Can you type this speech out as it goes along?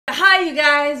Hi you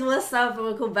guys, what's up and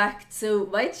welcome back to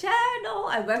my channel.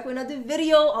 I'm back with another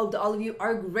video. I hope that all of you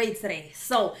are great today.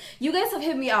 So you guys have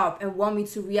hit me up and want me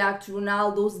to react to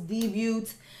Ronaldo's debut.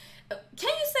 Can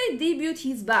you say debut?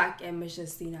 He's back at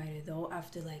Manchester United though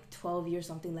after like 12 years,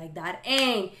 something like that,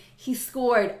 and he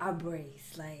scored a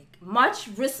brace. Like, much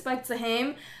respect to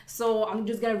him. So I'm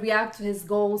just gonna react to his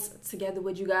goals together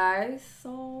with you guys.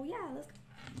 So yeah, let's go.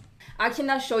 I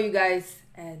cannot show you guys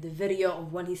the video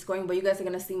of when he's scoring, but you guys are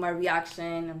gonna see my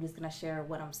reaction. I'm just gonna share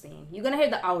what I'm seeing. You're gonna hear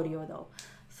the audio though.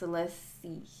 So let's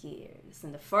see here. It's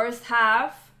in the first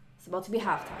half. It's about to be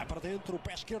halftime.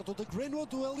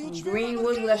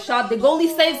 Greenwood with a shot. The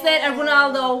goalie saves it, and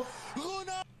Ronaldo.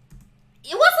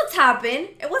 It was a tap-in.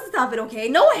 It was a tap-in, okay?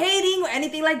 No hating or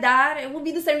anything like that. It would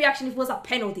be the same reaction if it was a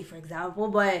penalty, for example.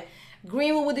 But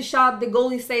Greenwood with the shot, the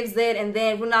goalie saves it, and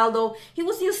then Ronaldo, he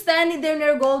was just standing there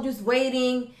near goal, just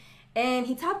waiting, and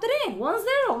he tapped it in.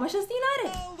 1-0, Manchester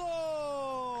United.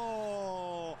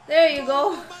 There you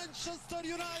go.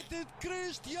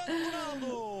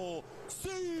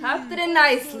 Tapped it in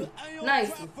nicely.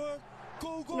 Nicely.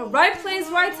 You know, right place,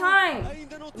 right time.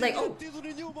 Like, oh.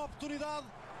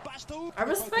 I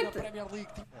respect it.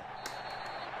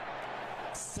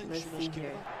 Let's see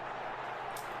here.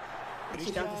 That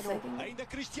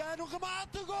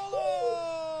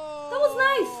was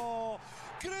nice.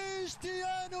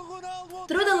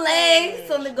 Through the legs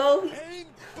on the goal.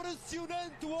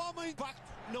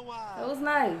 That was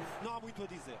nice.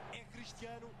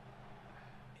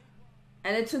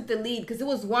 And it took the lead because it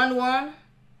was 1-1.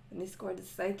 And they scored the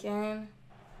second.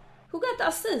 Who got the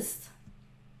assist?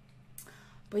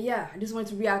 But yeah, I just wanted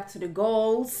to react to the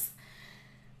goals.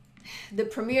 The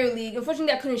Premier League.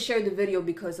 Unfortunately, I couldn't share the video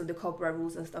because of the copyright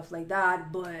rules and stuff like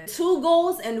that. But 2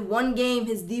 goals and 1 game.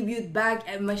 His debut back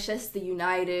at Manchester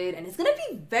United. And it's going to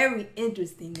be very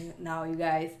interesting now, you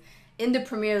guys. In the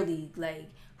Premier League.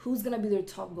 Like, who's going to be their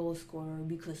top goal scorer?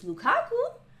 Because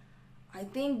Lukaku, I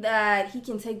think that he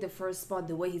can take the first spot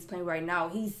the way he's playing right now.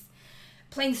 He's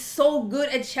playing so good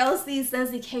at Chelsea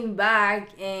since he came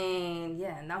back. And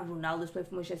yeah, now Ronaldo's playing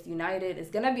for Manchester United.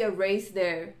 It's going to be a race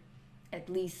there. At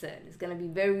least said it's gonna be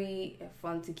very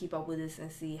fun to keep up with this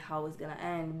and see how it's gonna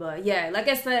end. But yeah, like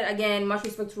I said, again, much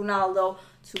respect to Ronaldo.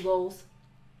 2 goals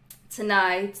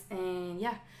tonight. And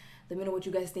yeah, let me know what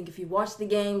you guys think. If you watched the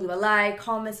game, leave a like,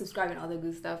 comment, subscribe, and all the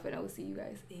good stuff. And I will see you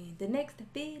guys in the next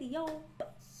video. Bye.